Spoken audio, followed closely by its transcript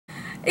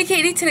Hey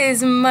Katie, today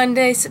is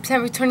Monday,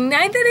 September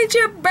 29th, and it's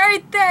your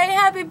birthday!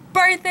 Happy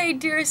birthday,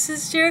 dear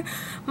sister!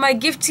 My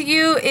gift to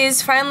you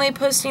is finally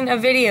posting a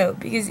video,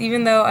 because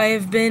even though I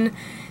have been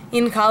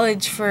in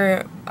college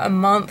for a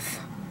month,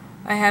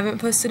 I haven't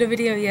posted a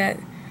video yet.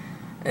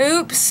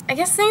 Oops. I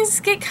guess things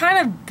get kind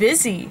of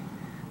busy,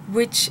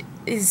 which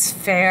is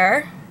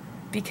fair,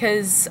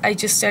 because I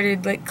just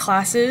started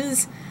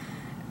classes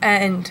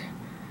and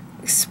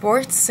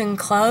sports and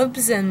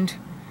clubs and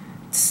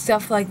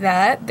stuff like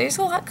that. There's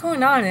a lot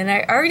going on, and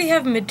I already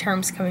have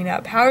midterms coming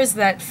up. How is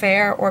that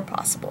fair or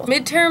possible?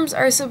 Midterms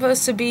are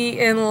supposed to be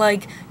in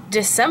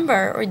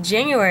December or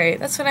January.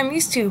 That's what I'm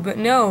used to, but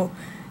no.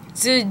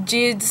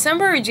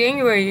 December or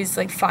January is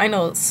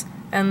finals,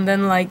 and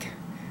then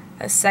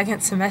a second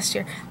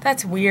semester.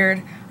 That's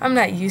weird. I'm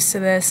not used to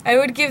this. I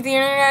would give the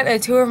internet a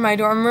tour of my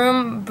dorm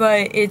room,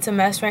 but it's a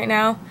mess right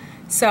now,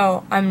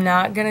 so I'm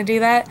not gonna do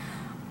that.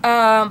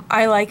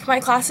 I like my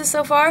classes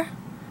so far.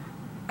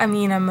 I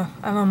mean, I'm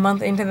a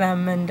month into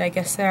them, and I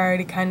guess they're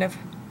already kind of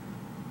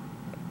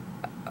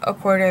a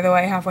quarter of the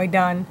way, halfway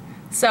done.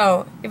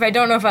 So, if I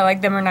don't know if I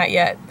like them or not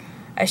yet,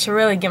 I should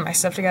really get my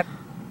stuff together.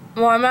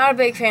 Well, I'm not a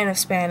big fan of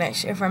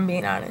Spanish, if I'm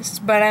being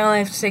honest, but I only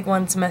have to take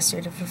one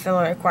semester to fulfill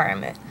a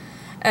requirement.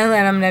 And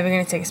then I'm never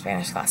going to take a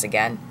Spanish class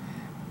again.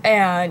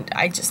 And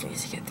I just need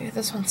to get through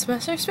this one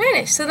semester of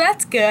Spanish, so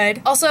that's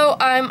good. Also,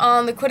 I'm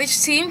on the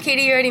Quidditch team.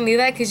 Katie, you already knew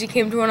that because you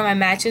came to one of my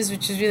matches,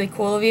 which is really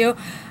cool of you.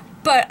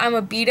 But I'm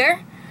a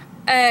beater.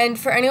 And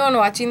for anyone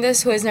watching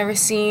this who has never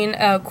seen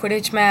a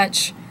Quidditch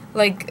match,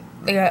 like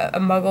a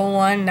Muggle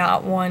one,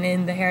 not one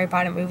in the Harry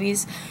Potter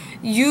movies,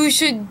 you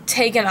should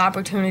take an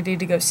opportunity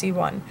to go see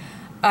one.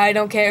 I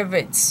don't care if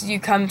it's you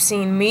come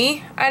seeing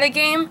me at a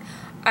game.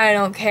 I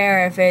don't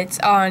care if it's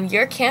on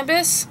your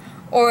campus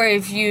or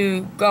if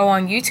you go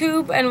on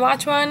YouTube and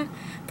watch one.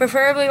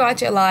 Preferably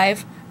watch it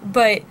live,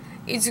 but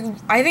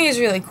I think it's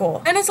really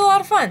cool. And it's a lot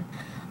of fun.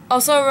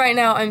 Also, right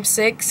now I'm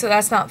sick, so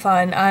that's not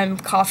fun. I'm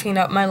coughing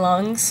up my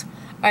lungs.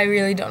 I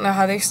really don't know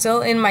how they're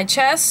still in my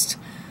chest,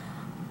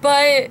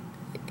 but,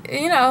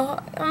 you know,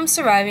 I'm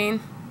surviving.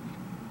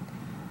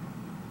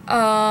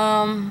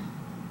 I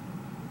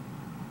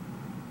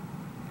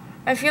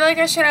feel like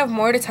I should have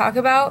more to talk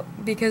about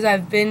because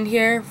I've been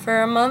here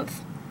for a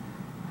month,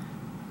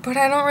 but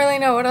I don't really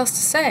know what else to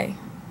say.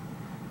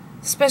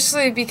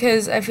 Especially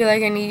because I feel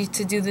like I need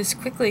to do this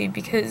quickly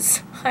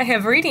because I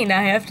have reading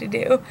I have to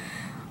do.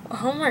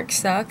 Homework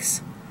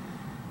sucks.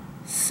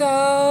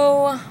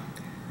 So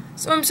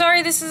I'm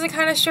sorry this is a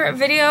kind of short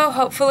video.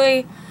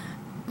 Hopefully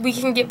we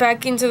can get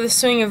back into the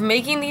swing of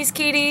making these,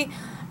 Katie,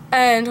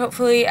 and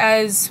hopefully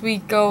as we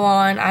go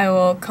on I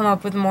will come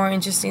up with more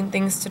interesting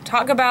things to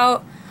talk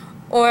about,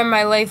 or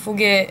my life will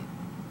get,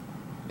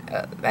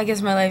 I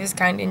guess my life is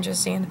kind of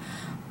interesting.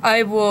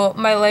 My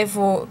life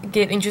will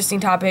get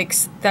interesting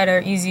topics that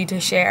are easy to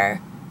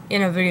share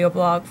in a video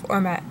blog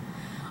format.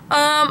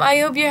 I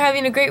hope you're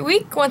having a great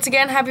week. Once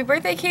again, happy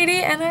birthday,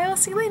 Katie, and I will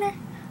see you later.